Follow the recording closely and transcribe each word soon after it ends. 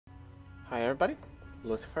Hi everybody,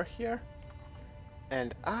 Lucifer here,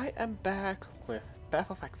 and I am back with Path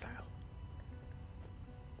of Exile.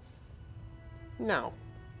 Now,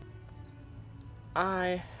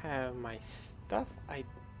 I have my stuff. I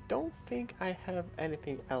don't think I have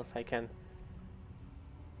anything else I can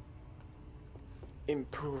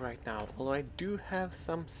improve right now, although I do have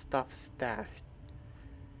some stuff stashed.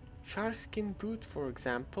 Sharkskin boot, for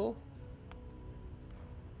example,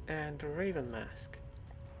 and a raven mask.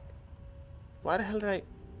 Why the hell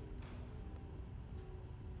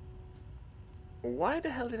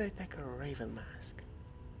did I take a raven mask?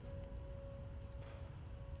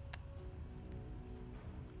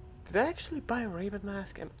 Did I actually buy a raven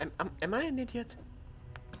mask? Am I an idiot?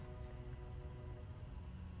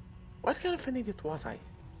 What kind of an idiot was I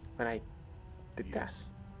when I did that?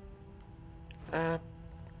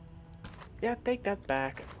 Yeah, take that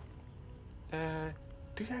back.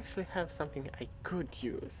 Do you actually have something I could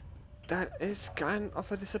use? That is kind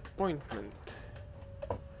of a disappointment.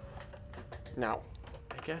 Now,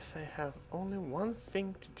 I guess I have only one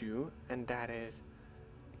thing to do, and that is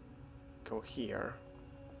go here.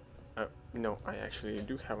 No, I actually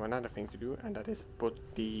do have another thing to do, and that is put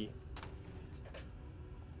the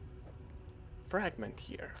fragment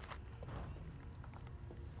here.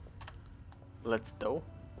 Let's do.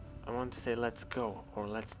 I want to say let's go, or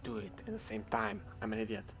let's do it at the same time. I'm an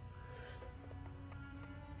idiot.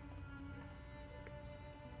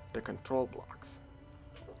 The control blocks.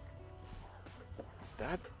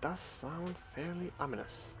 That does sound fairly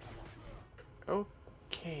ominous.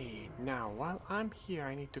 Okay, now while I'm here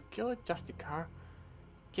I need to kill a Justicar,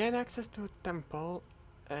 gain access to a temple,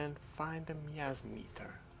 and find a miasm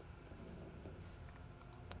meter.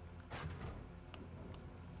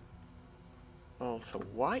 Also,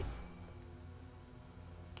 why?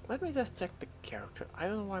 Let me just check the character. I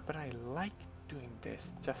don't know why, but I like doing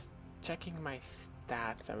this. Just checking my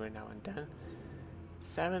stats every now and then.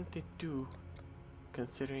 72,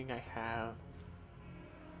 considering I have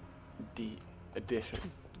the addition.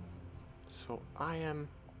 So I am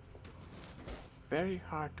very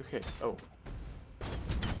hard to hit. Oh.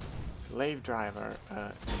 Slave driver,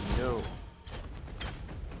 no.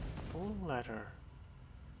 Full letter.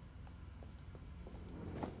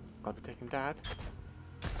 I'll be taking that.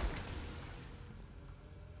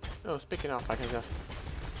 Oh, speaking of, I can just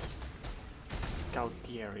scout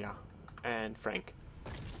the area. And Frank.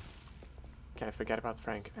 Can't forget about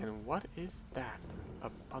Frank. And what is that? A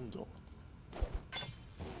bundle.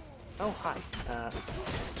 Oh, hi.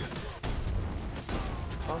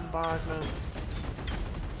 Bombardment.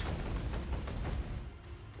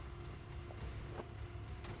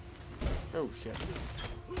 Oh, shit.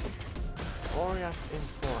 Glorious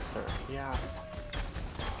Enforcer. Yeah.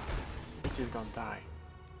 Which is gonna die.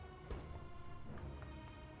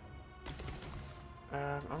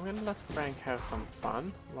 I'm gonna let Frank have some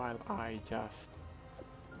fun while I just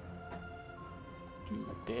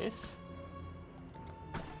do this.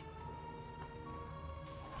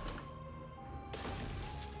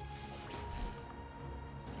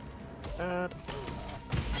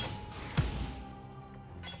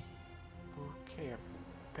 Okay,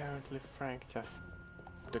 apparently Frank just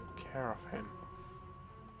took care of him.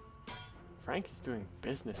 Frank is doing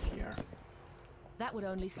business here. That would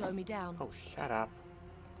only slow me down. Oh, shut up.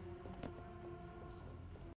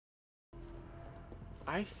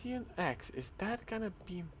 I see an X. Is that gonna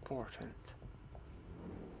be important?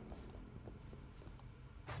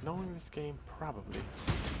 Knowing this game, probably.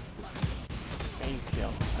 Pain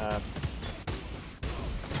kill.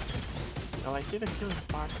 Well, I see the killing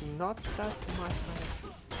part, not that much.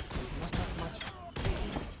 Not that much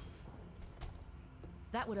pain.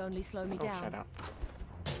 That would only slow me down. Shut up.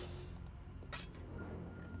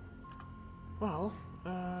 Well,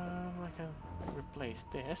 I can replace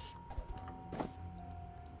this.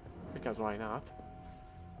 Because why not?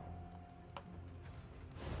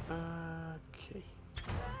 Okay.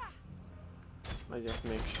 Let's just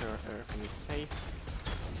make sure everything is safe.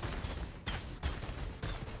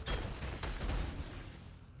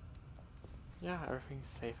 Yeah, everything is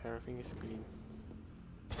safe, everything is clean.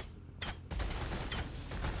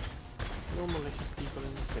 No malicious people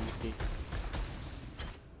in the vicinity.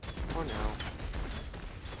 For now.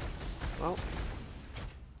 Well.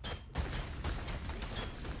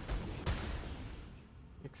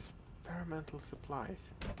 Experimental supplies.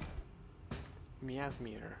 Miasm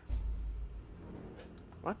meter.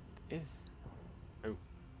 What is... Oh.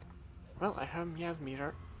 Well, I have a miasm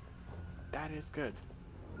meter. That is good.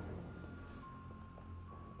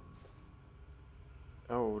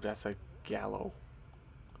 Oh, that's a gallow.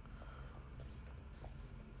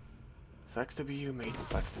 Sucks to be you, mate.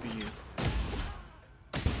 Sucks to be you.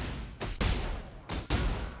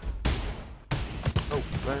 Oh,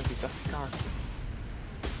 apparently just a car.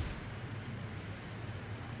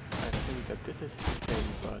 I think that this is his thing,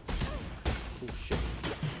 but... oh shit.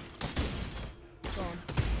 Gone.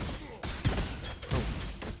 Oh,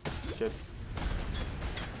 shit.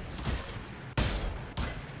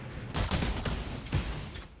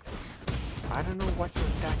 I don't know what you're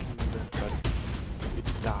attacking me with, but it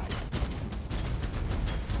died.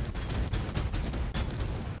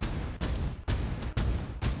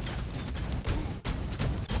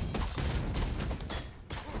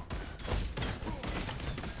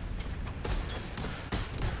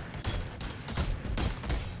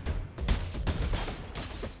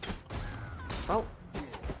 Well,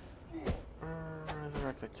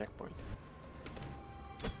 resurrect the checkpoint.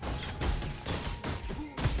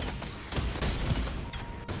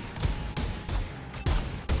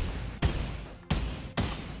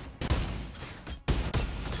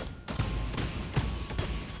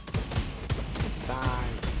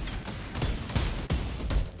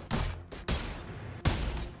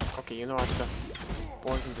 Okay, you know what? Just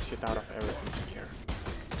poison the shit out of everything here.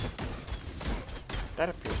 That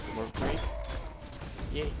appears to work great.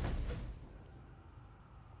 Yay.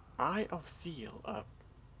 Eye of Zeal up.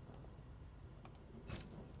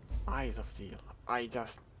 Eyes of Zeal. I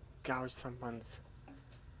just gouged someone's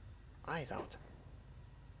eyes out.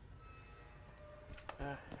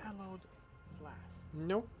 Hallowed flask.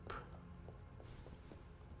 Nope.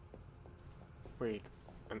 Wait,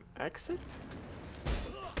 an exit?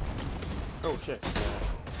 Oh shit.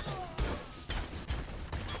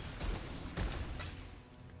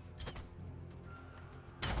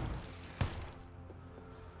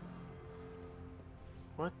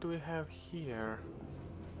 What do we have here?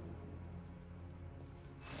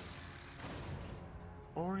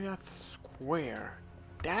 Oriath Square.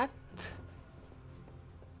 That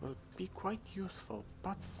will be quite useful,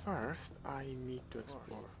 but first I need to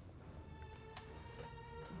explore.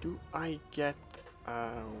 Do I get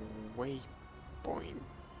a waypoint?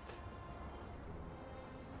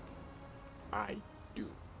 I do.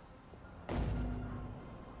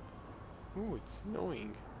 Ooh, it's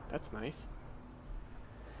snowing. That's nice.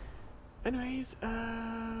 Anyways,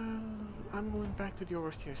 I'm going back to the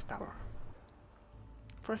Overseer's Tower.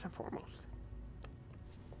 First and foremost,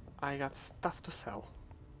 I got stuff to sell.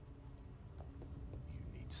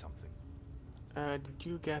 You need something. Did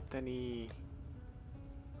you get any...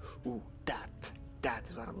 ooh, that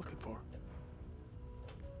is what I'm looking for.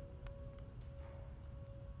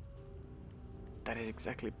 That is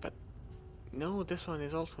exactly, but no, this one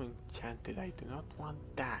is also enchanted. I do not want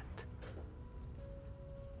that.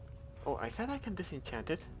 Oh, I said I can disenchant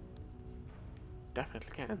it. Definitely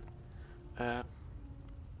can. I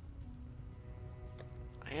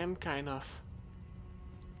am kind of...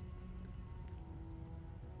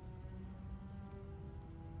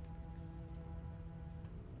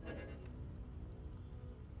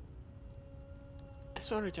 this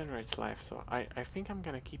one regenerates life, so I think I'm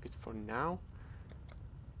gonna keep it for now.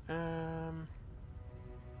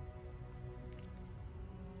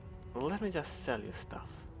 Let me just sell you stuff.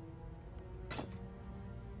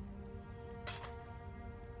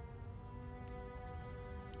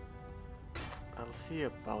 I'll see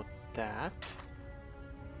about that.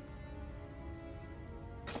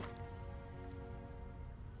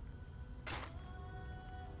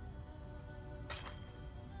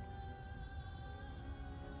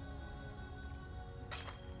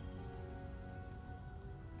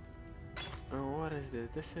 What is this?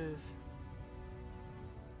 This is...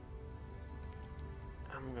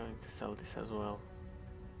 I'm going to sell this as well.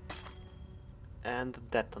 And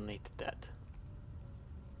detonate that.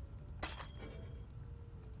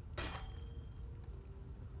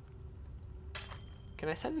 Can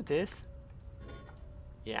I sell you this?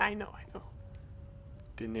 Yeah, I know.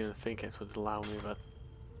 Didn't even think it would allow me, but...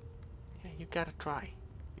 yeah, you gotta try,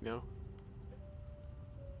 you know?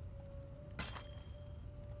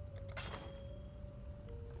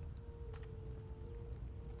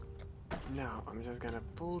 Now, I'm just gonna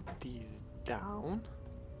pull these down.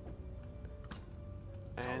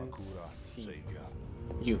 And see.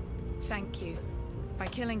 You. Thank you. By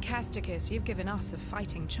killing Casticus, you've given us a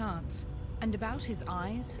fighting chance. And about his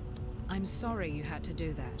eyes, I'm sorry you had to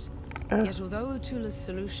do that. Yet although Utula's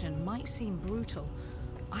solution might seem brutal,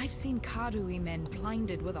 I've seen Kadui men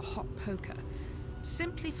blinded with a hot poker,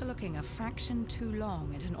 simply for looking a fraction too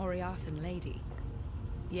long at an Oriathan lady.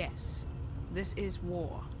 Yes, this is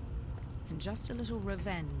war. And just a little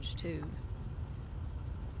revenge, too.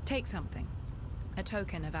 Take something. A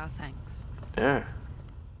token of our thanks.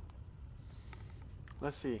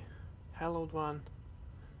 Let's see. Hallowed one.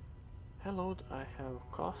 Hallowed, I have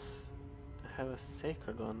Cos. I have a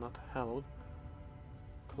Sacred one, not Hallowed.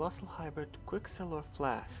 Colossal Hybrid, Quicksilver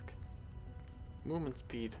Flask. Movement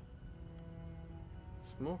Speed.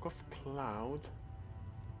 Smoke of Cloud.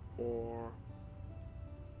 Or...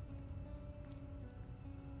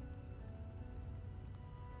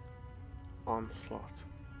 Onslaught.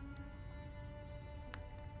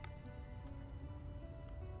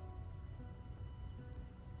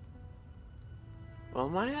 Well,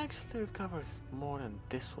 mine actually recovers more than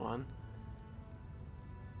this one.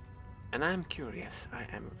 And I'm curious. I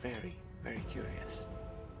am very, very curious.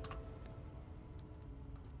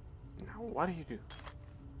 Now, what do you do?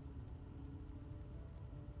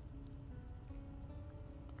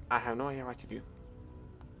 I have no idea what to do.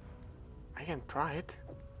 I can try it.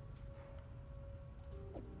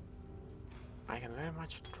 I can very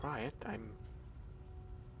much try it. I'm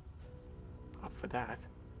up for that.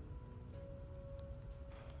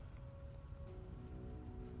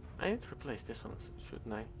 I need to replace this one,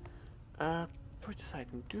 shouldn't I? Purchase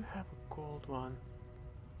item. Do have a gold one.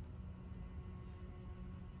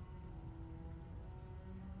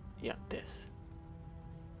 Yeah, this.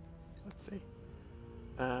 Let's see.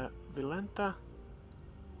 Vilenta.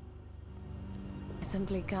 I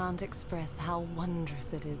simply can't express how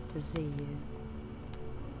wondrous it is to see you.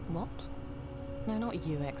 What? No, not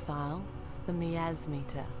you, Exile. The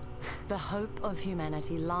miasmeter. The hope of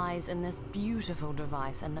humanity lies in this beautiful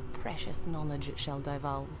device and the precious knowledge it shall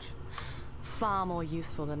divulge. Far more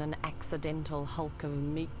useful than an accidental hulk of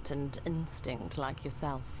meat and instinct like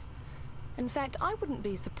yourself. In fact, I wouldn't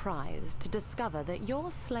be surprised to discover that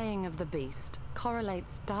your slaying of the beast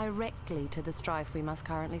correlates directly to the strife we must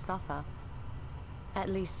currently suffer. At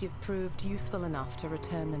least you've proved useful enough to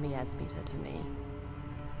return the miasmeter to me.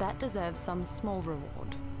 That deserves some small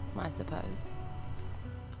reward, I suppose.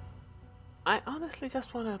 I honestly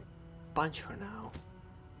just want to punch her now.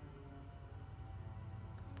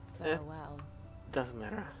 Farewell. Doesn't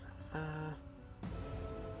matter.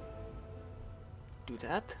 Do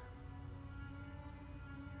that.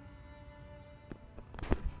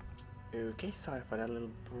 Okay, sorry for that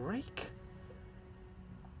little break.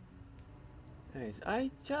 Anyways, I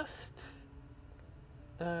just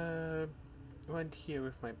went here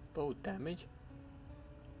with my bow damage.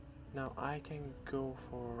 Now I can go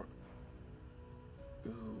for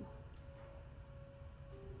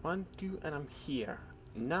 1, 2, and I'm here.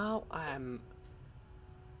 Now I'm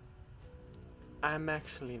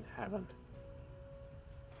actually in heaven.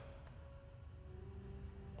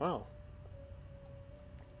 Well,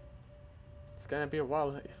 it's gonna be a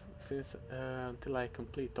while until I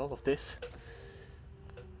complete all of this.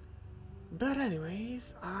 But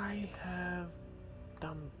anyways, I have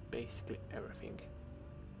done basically everything.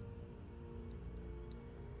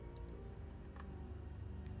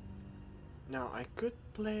 Now I could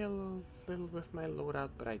play a little with my loadout,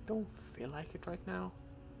 but I don't feel like it right now.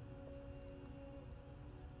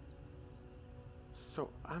 So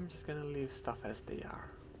I'm just gonna leave stuff as they are.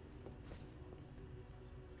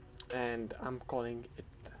 And I'm calling it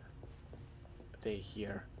a day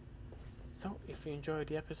here. So if you enjoyed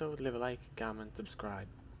the episode, leave a like, comment, subscribe.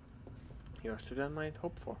 Yours to the mind,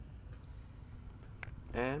 hope for.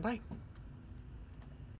 And bye.